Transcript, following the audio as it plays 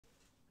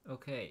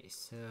Okay,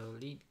 so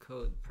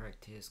Leetcode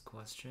practice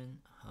question.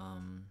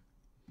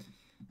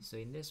 So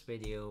in this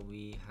video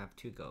we have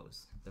two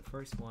goals. The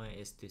first one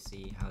is to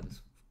see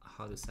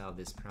how to solve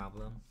this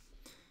problem,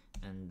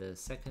 and the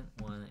second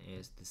one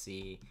is to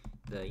see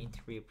the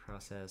interview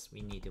process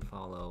we need to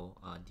follow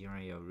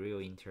during a real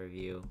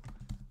interview,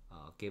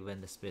 given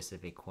the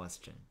specific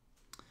question.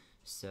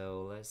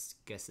 So let's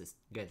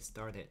get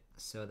started.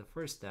 So the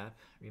first step,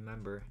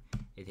 remember,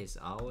 it is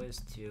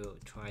always to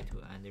try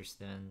to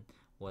understand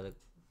what the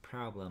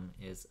problem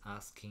is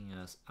asking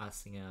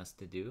us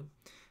to do,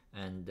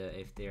 and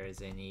if there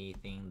is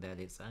anything that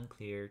is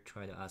unclear,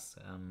 try to ask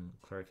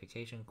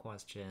clarification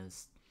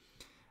questions,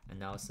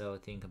 and also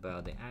think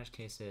about the edge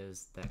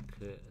cases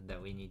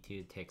that we need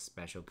to take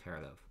special care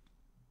of.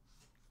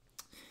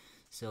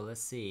 So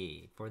let's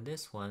see, for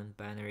this one,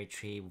 binary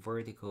tree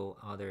vertical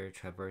order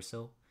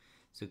traversal.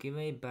 So given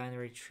a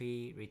binary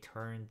tree,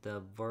 return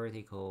the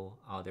vertical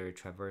order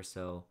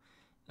traversal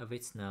of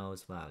its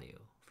nodes value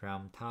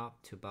from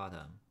top to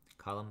bottom,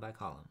 column by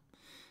column.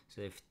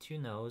 So if two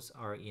nodes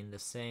are in the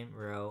same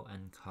row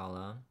and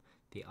column,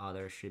 the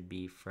order should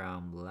be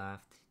from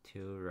left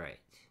to right.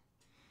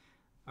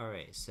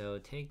 Alright, so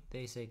take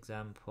this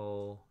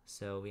example.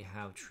 So we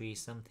have tree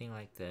something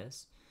like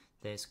this.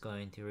 That's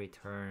going to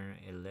return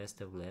a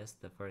list of lists.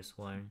 The first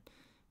one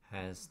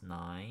has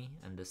 9,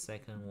 and the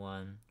second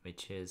one,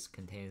 which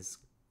contains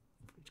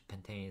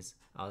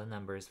all the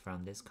numbers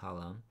from this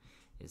column,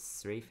 is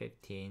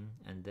 315,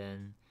 and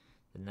then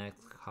the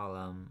next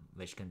column,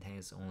 which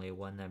contains only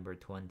one number,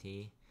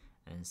 20,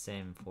 and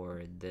same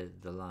for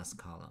the last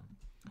column.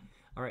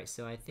 Alright,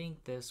 so I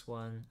think this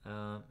one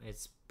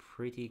it's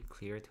pretty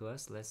clear to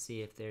us. Let's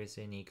see if there's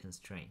any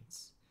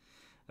constraints.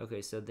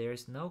 Okay, so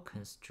there's no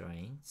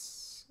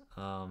constraints.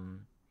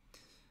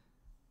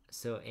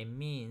 So it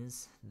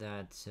means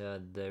that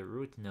the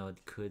root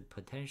node could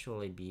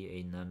potentially be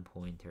a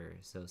non-pointer,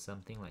 so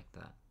something like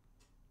that.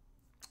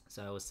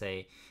 So I would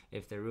say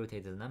if the root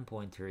is a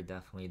non-pointer,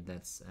 definitely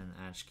that's an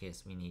edge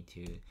case we need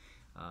to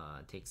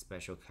take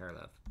special care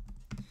of.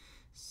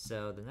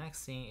 So the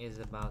next thing is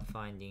about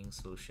finding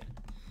solution.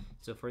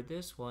 So for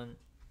this one,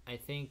 I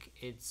think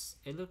it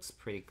looks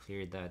pretty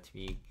clear that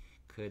we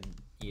could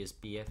use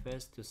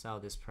Bfs to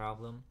solve this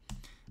problem,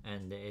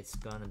 and it's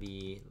gonna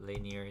be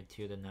linear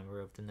to the number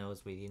of the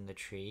nodes within the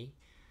tree.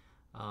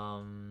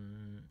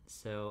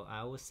 So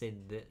I would say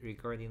that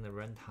regarding the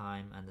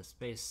runtime and the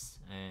space,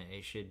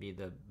 it should be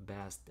the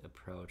best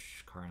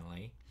approach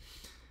currently.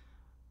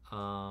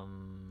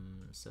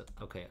 So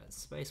okay,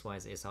 space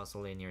wise it's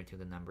also linear to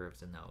the number of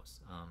the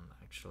nodes,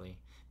 actually,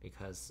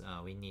 because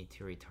we need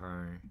to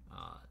return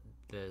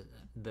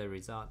the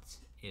result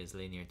is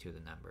linear to the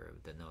number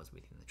of the nodes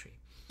within the tree.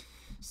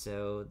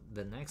 So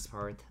the next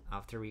part,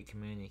 after we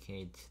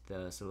communicate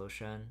the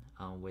solution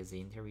with the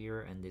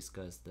interviewer and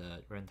discuss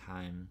the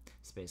runtime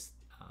space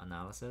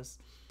analysis,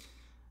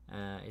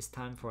 it's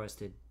time for us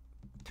to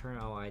turn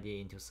our idea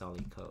into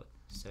solid code.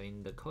 So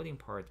in the coding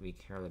part, we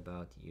care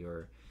about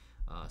your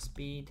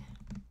speed,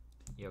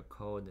 your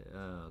code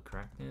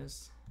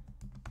correctness,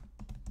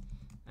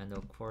 and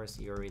of course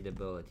your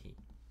readability.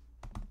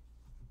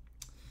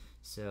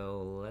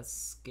 So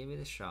let's give it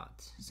a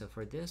shot. So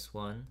for this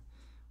one,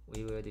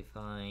 we will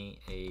define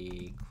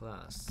a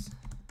class.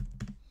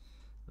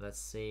 Let's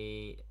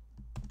say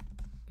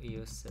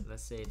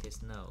it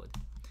is node,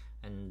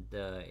 and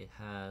it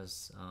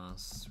has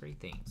 3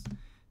 things.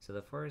 So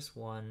the first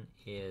one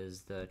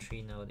is the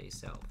tree node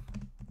itself.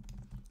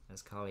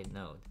 Let's call it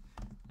node.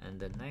 And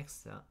the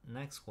next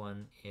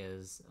one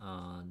is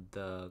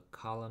the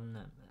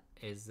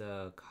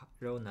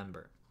row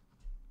number,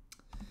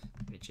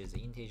 which is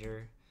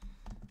integer,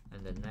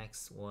 and the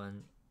next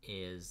one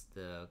is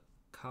the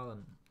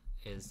column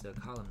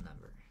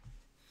number.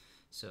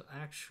 So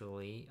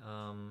actually,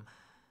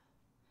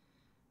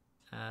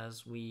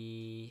 as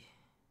we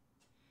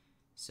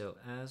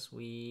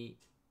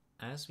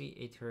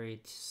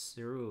iterate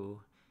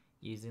through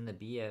using the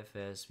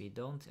BFS, we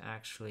don't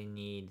actually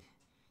need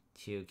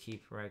to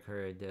keep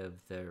record of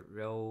the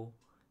row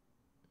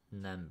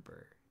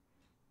number.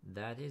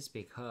 That is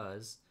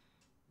because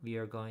we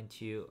are going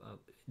to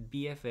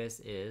BFS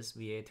is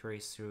we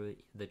iterate through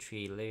the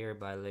tree layer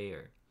by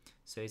layer.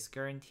 So it's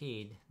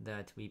guaranteed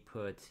that we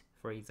put,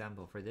 for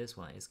example, for this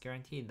one, it's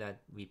guaranteed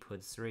that we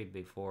put 3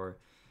 before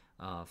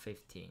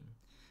 15.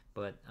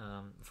 But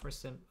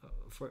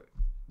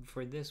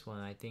for this one,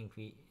 I think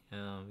we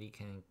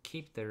can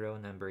keep the row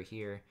number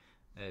here.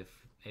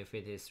 If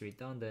it is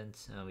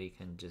redundant, we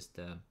can just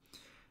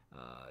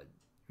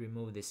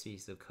remove this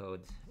piece of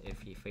code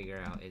if we figure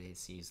out it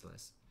is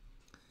useless.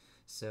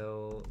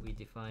 So we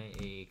define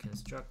a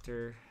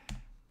constructor,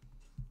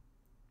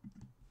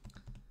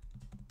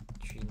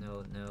 tree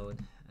node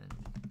and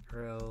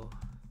row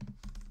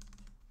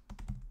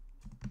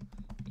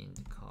in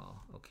the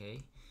call. Okay,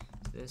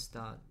 so this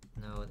dot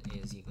node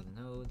is equal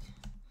to node,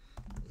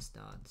 this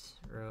dot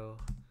row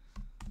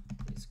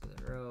is equal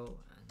to row,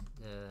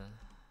 and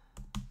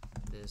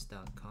this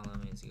dot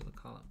column is equal to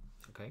column.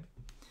 Okay,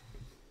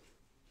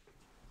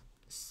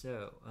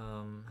 so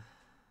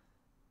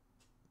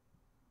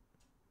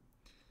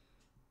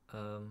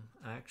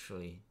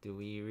Actually, do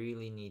we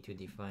really need to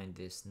define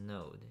this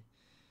node?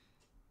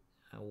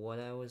 What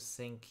I was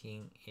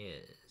thinking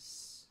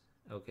is,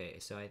 okay,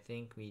 so I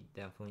think we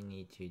definitely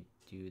need to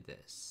do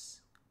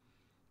this.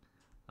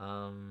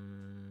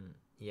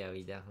 Yeah,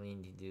 we definitely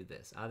need to do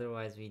this.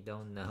 Otherwise, we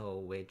don't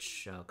know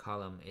which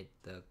column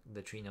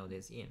the tree node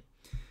is in.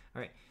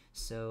 All right,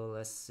 so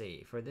let's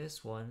see. For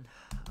this one,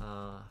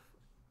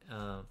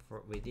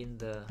 for within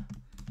the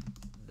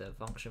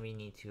function we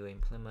need to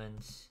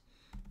implement,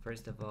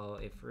 first of all,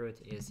 if root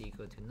is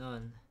equal to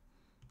none,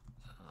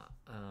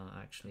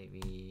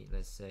 actually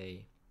let's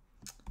say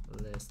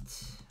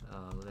list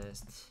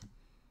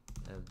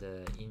of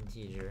the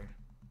integer.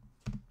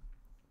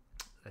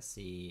 Let's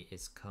see,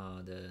 it's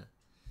called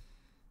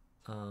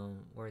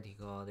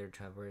vertical order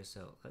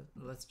traversal.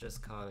 Let's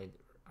just call it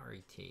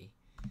RT,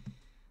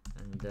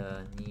 and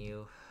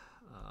new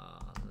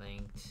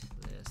linked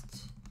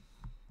list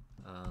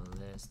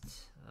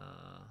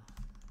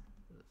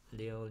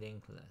Leo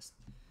linked list.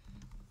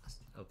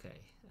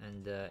 Okay,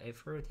 and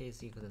if root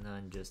is equal to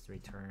none, just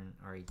return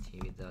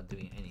RT without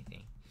doing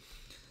anything.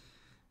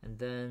 And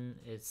then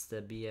it's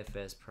the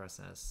Bfs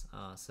process.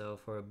 So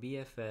for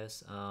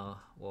Bfs,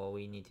 what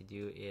we need to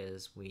do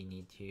is we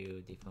need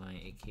to define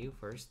a queue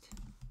first.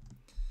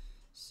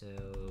 So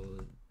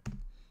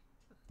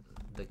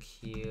the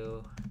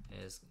queue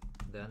is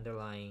the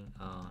underlying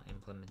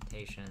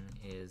implementation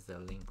is the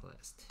linked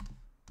list.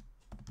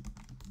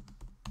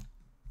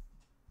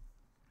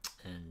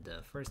 And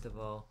first of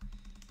all,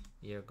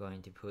 you're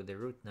going to put the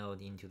root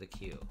node into the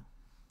queue.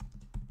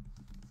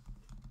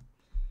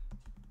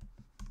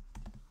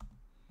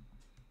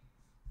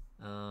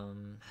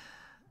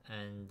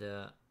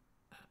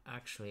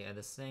 Actually, at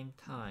the same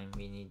time,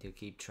 we need to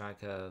keep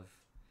track of,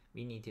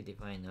 we need to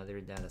define another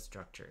data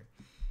structure,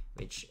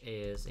 which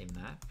is a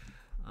map.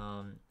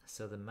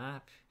 So the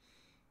map,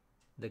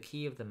 the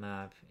key of the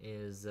map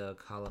is a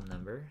column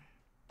number,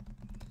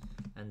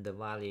 and the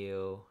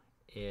value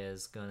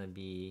is gonna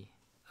be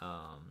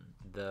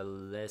the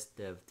list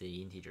of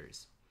the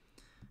integers.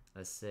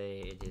 Let's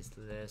say it is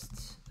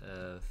list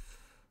of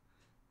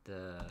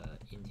the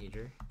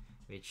integer,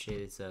 which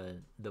is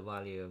the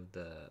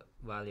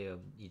value of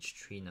each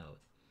tree node.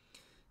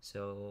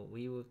 So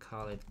we would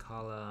call it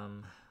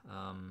column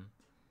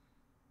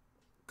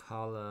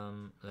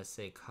let's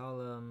say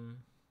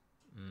column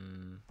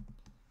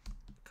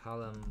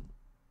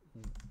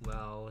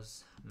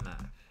wells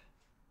map.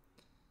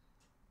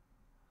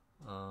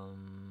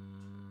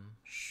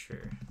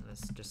 Sure,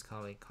 let's just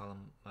call it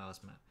column wells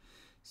map.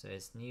 So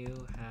it's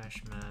new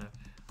hash map.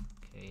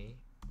 Okay,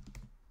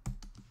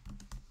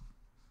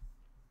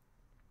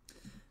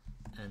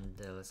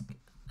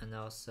 and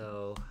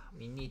also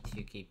we need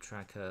to keep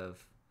track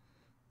of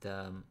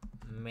the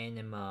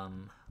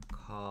minimum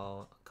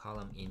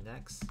column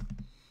index.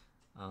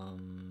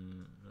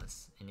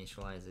 Let's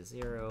initialize a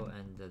 0,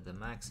 and the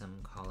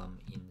maximum column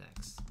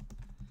index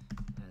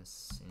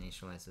as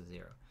initialize a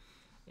 0.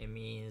 It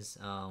means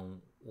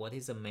what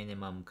is a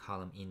minimum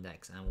column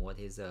index and what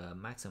is a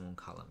maximum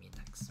column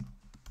index.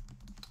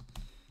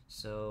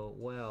 So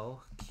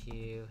well,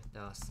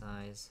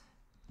 q.size.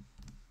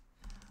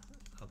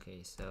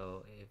 Okay,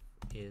 so if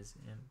is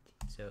empty,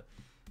 so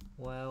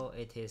while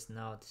it is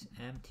not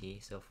empty,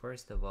 so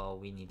first of all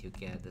we need to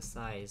get the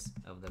size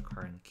of the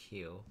current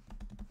queue,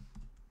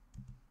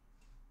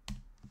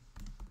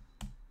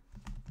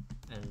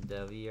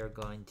 and we are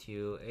going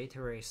to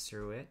iterate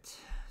through it.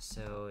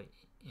 So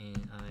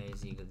in I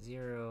is equal to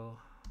 0,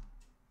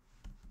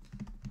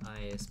 I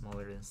is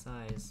smaller than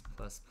size,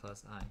 plus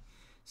I.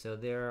 So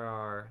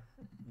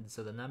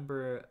so the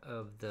number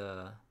of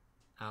the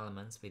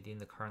elements within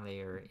the current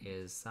layer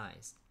is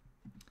size.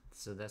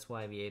 So that's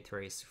why we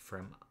iterate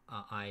from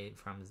I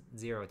from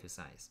 0 to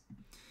size.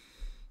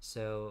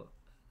 So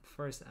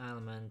first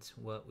element,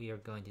 what we are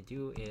going to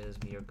do is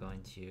we are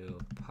going to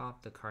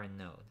pop the current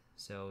node.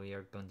 So we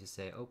are going to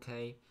say,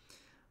 okay,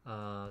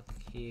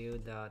 q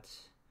dot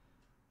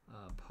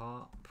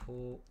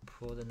pull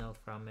the node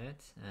from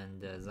it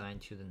and assign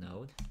to the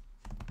node.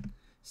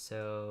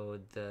 So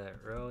the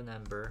row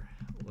number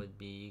would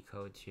be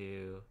equal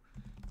to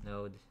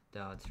node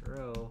dot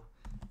row,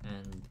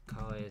 and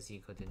call is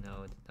equal to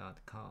node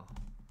dot call.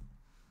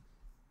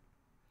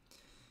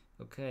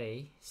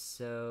 Okay,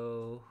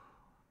 so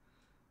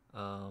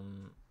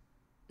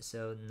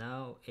so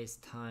now it's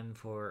time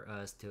for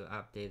us to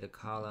update the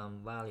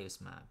column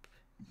values map.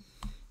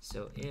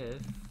 So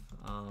if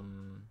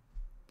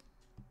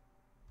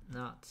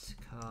not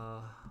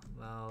call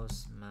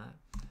values map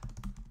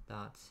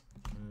dot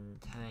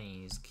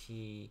contains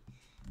key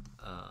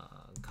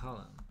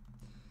column,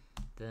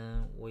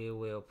 then we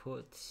will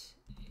put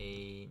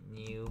a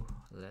new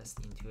list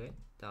into it,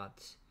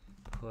 dot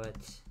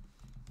put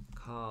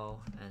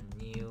call and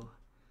new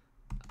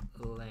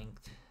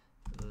linked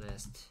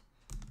list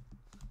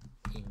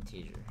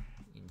integer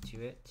into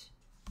it,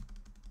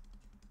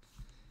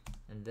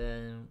 and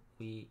then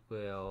we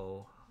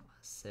will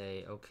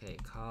say, okay,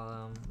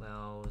 column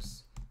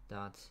values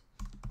dot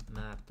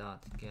map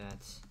dot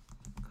get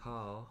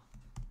call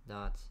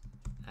dot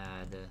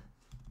add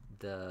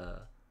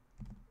the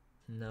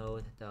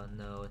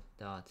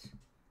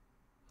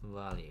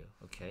node.node.value.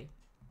 Okay,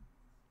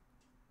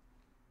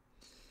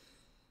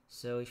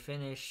 so we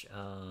finish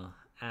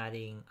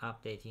adding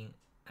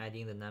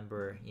the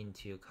number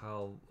into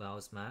call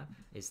Wells map.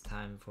 It's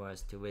time for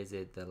us to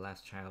visit the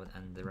left child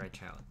and the right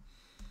child.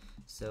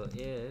 So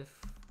if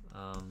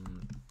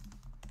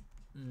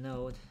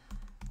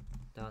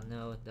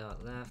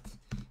node.node.left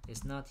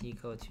is not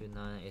equal to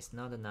none, it's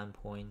not a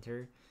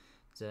non-pointer,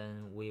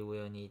 then we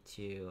will need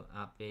to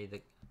update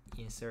the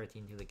insert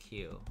into the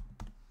queue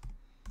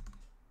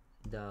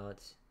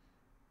dot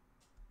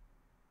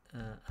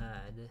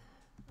add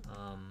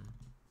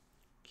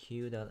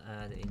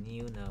queue.add a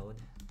new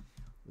node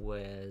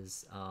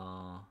with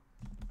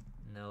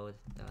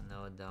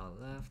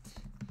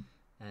node.node.left,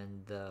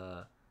 and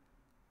the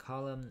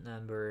column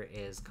number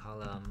is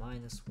column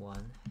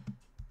 -1,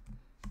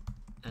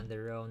 and the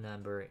row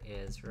number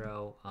is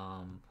row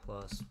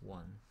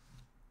 +1.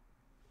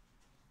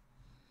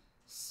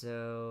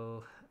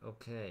 So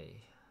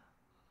okay,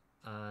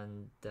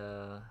 and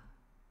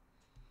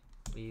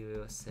we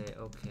will say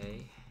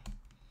okay,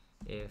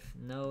 if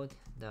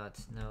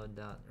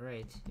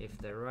node.node.right, if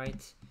the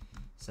right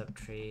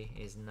subtree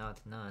is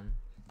not none,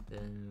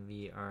 then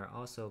we are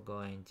also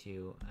going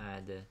to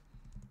add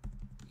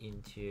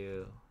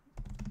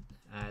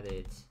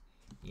it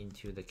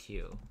into the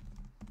queue,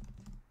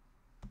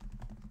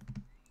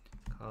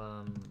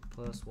 column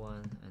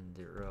 +1 and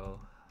the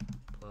row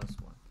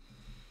 +1.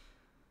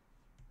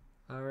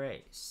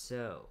 Alright,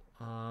 so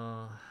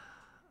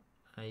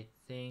I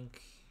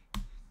think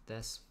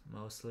that's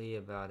mostly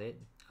about it,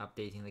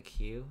 updating the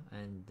queue,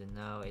 and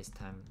now it's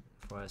time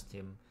for us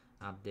to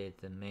update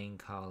the main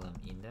column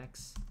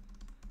index.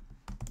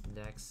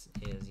 Index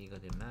is equal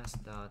to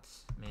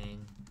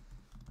max.main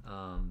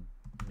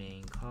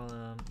main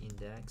column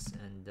index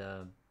and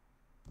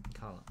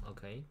column.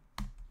 Okay,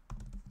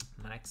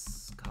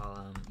 max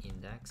column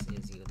index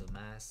is equal to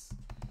max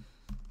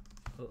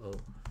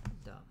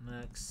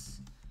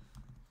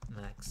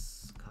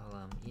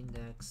column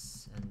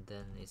index, and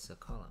then it's a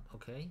column.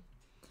 Okay,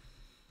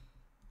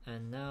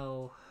 and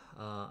now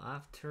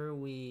after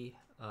we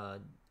are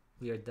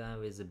done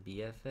with the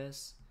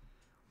BFS,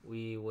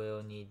 we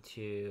will need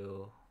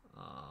to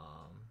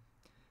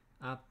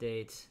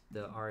update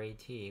the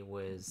RET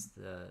with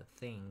the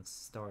things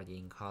stored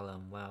in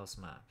column Wells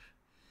map.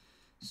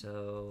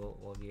 So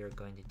what we are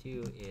going to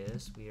do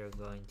is we are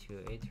going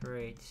to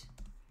iterate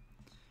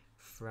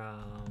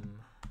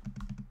from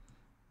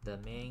the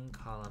main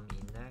column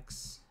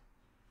index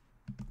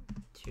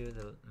to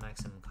the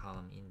maximum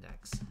column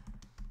index,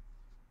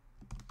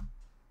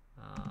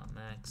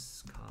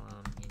 max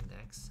column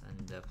index,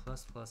 and the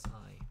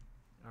 ++I.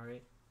 All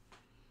right.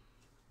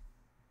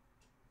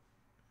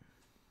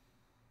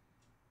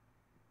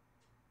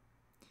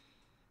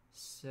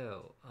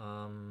 So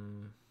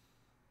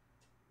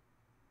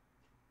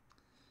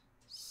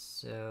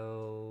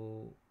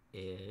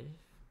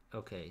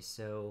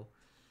so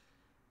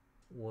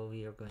what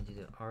we are going to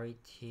do,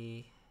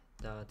 RET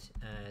dot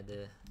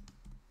add,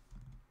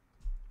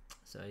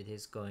 so it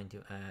is going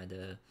to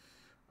add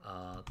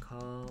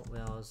call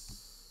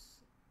Wells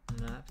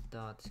map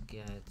dot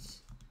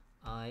get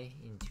I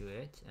into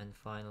it, and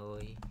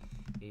finally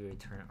we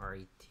return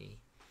RET.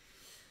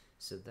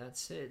 So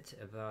that's it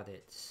about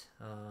it.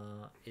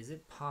 Is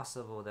it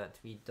possible that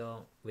we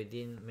don't,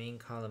 within main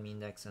column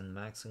index and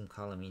maximum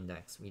column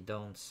index, we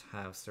don't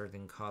have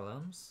certain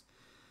columns?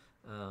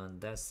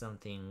 That's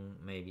something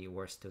maybe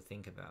worth to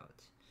think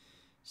about.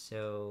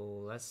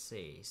 So let's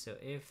see. So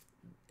if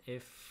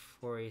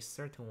for a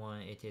certain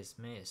one it is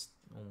missed,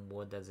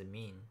 what does it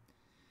mean?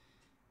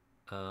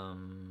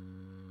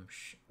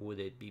 Would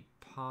it be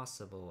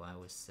possible? I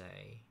would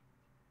say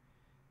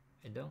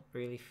I don't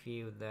really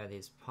feel that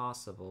is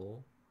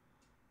possible.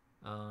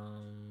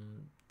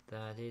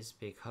 That is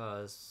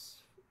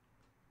because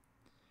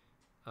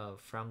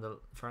from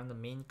the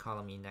main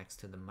column index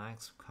to the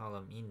max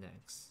column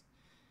index,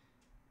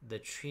 the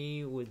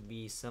tree would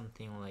be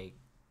something like,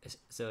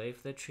 so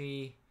if the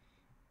tree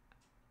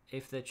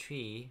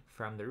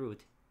from the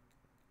root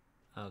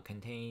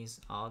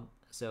contains all,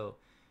 so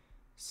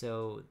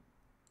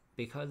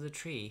because the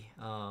tree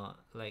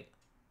like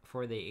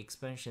for the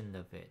expansion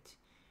of it,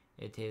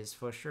 it is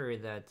for sure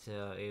that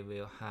it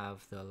will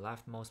have the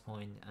leftmost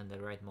point and the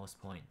rightmost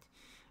point,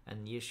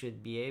 and you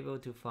should be able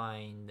to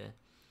find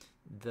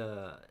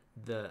the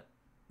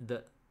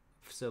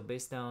so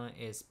based on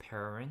its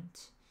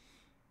parent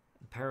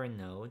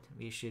node,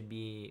 we should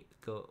be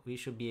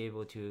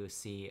able to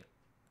see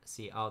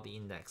all the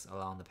index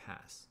along the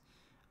path.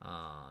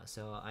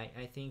 So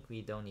I think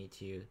we don't need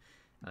to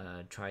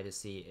try to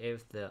see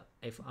if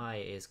I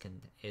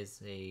is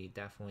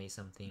definitely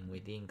something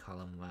within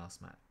column Wells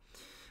map.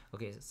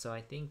 Okay, so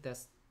I think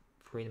that's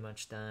pretty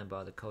much done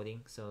about the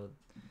coding. So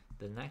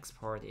the next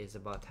part is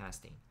about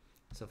testing.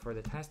 So for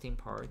the testing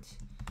part,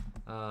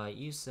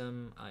 use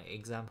some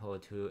example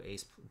to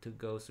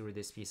go through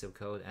this piece of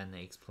code and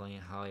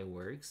explain how it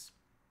works.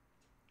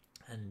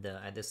 And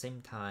at the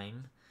same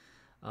time,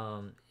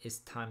 it's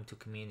time to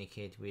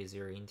communicate with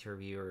your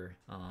interviewer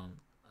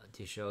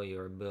to show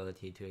your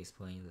ability to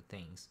explain the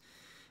things.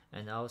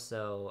 And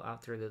also,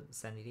 after the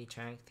sanity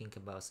check, think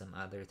about some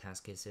other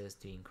test cases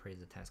to increase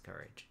the test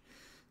coverage.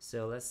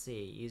 So let's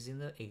see, using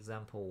the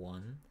example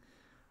 1,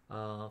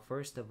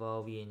 first of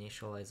all, we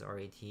initialize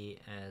RET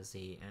as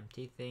a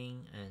empty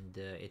thing, and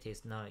it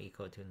is not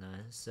equal to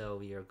none, so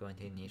we are going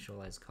to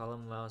initialize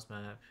column values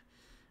map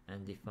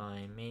and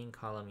define main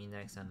column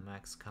index and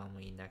max column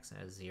index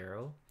as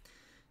 0.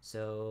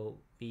 So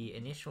we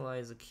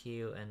initialize a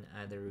queue and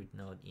add a root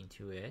node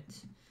into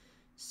it.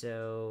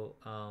 So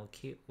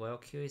Q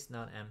is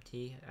not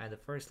empty. At the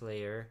first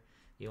layer,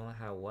 you only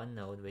have one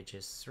node, which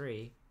is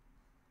 3.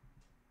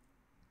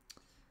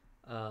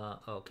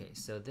 Okay,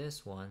 so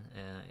this one,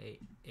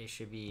 it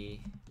should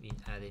be, we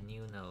add a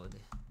new node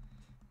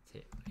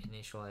to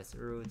initialize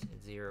root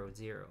 0,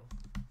 0.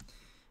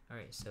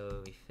 Alright,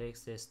 so we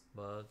fix this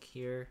bug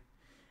here,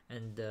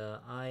 and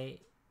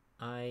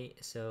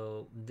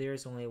so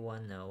there's only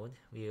one node.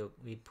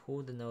 We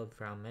pull the node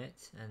from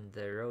it, and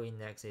the row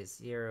index is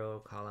 0,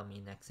 column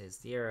index is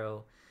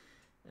 0,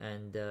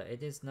 and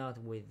it is not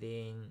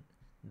within,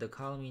 the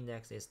column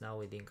index is not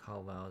within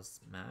call values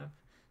map.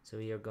 So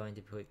we are going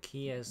to put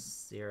key as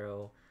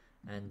 0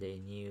 and a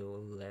new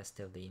list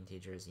of the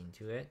integers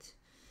into it.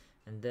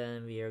 And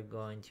then we are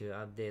going to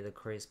update the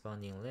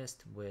corresponding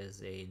list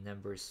with a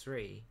number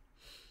 3.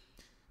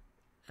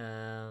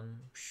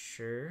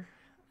 Sure.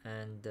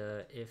 And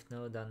if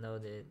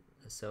node.node,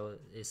 so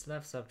its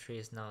left subtree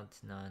is not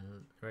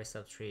none, right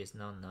subtree is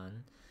not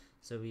none.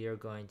 So we are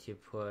going to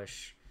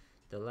push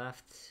the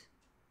left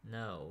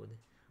node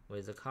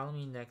with the column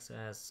index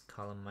as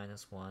column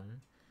 -1.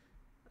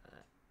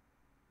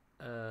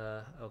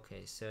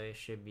 Okay, so it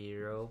should be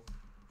row.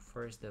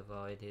 First of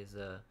all, it is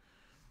a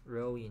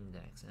row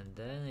index, and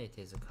then it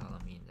is a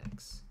column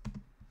index.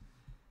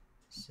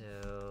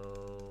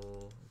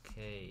 So,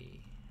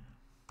 okay.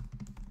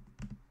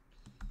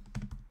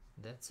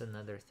 That's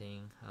another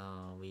thing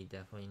we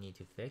definitely need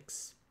to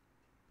fix.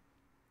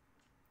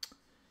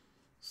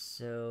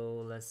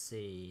 So let's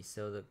see.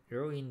 So the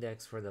row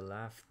index for the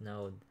left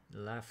node,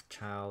 left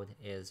child,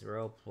 is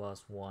row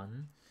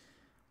 +1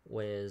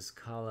 with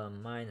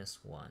column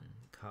 -1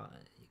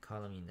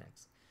 column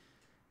index,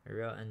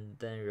 row, and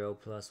then row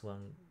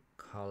 +1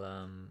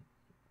 column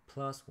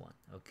 +1.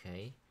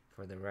 Okay,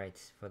 for the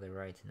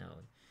right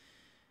node.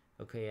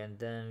 Okay, and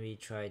then we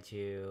try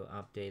to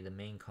update the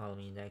main column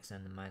index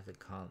and the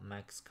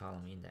max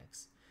column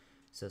index.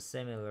 So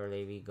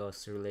similarly, we go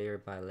through layer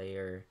by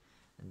layer,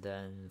 and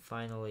then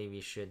finally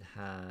we should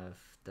have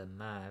the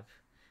map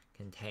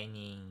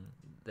containing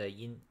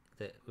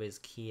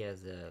with key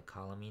as a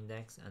column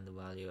index and the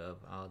value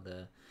of all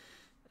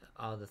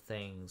the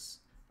things,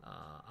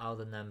 all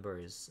the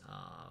numbers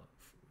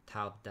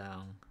top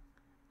down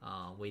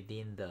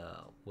within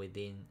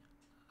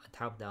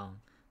top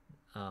down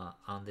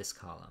on this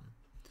column.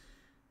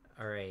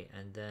 Alright,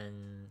 and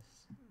then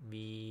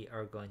we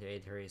are going to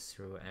iterate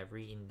through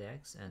every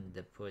index and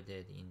put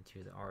it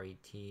into the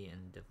RET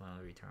and the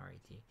final return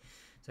RET.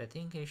 So I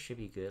think it should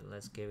be good.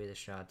 Let's give it a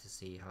shot to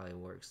see how it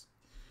works.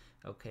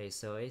 Okay,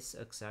 so it's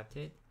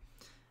accepted.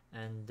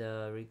 And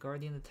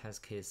regarding the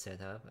test case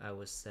setup, I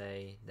would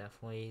say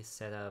definitely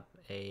set up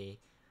a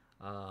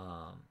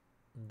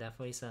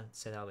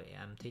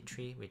empty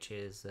tree, which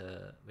is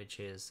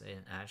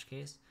an edge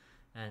case,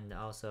 and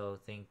also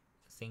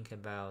think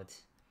about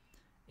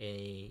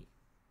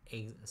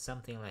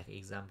something like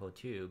example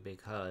 2,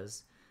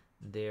 because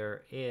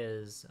there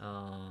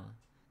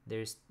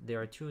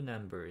are two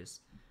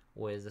numbers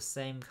with the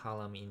same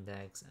column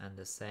index and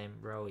the same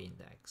row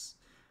index.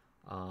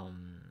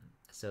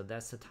 So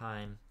that's the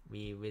time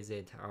we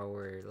visit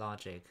our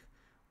logic,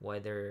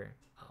 whether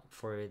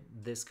for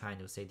this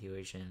kind of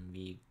situation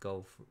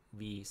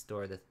we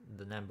store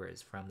the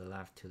numbers from the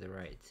left to the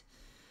right.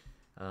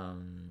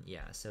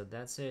 Yeah, so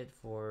that's it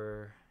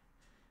for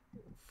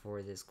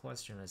this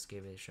question. Let's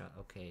give it a shot.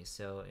 Okay,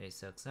 so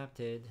it's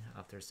accepted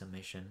after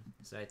submission,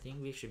 so I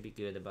think we should be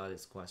good about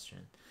this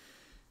question.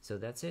 So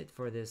that's it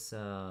for this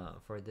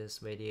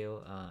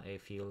video.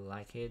 If you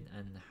like it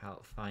and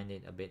find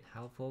it a bit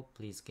helpful,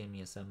 please give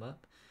me a thumb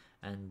up,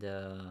 and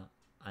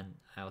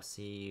I'll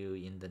see you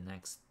in the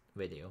next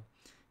video.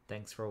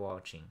 Thanks for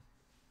watching.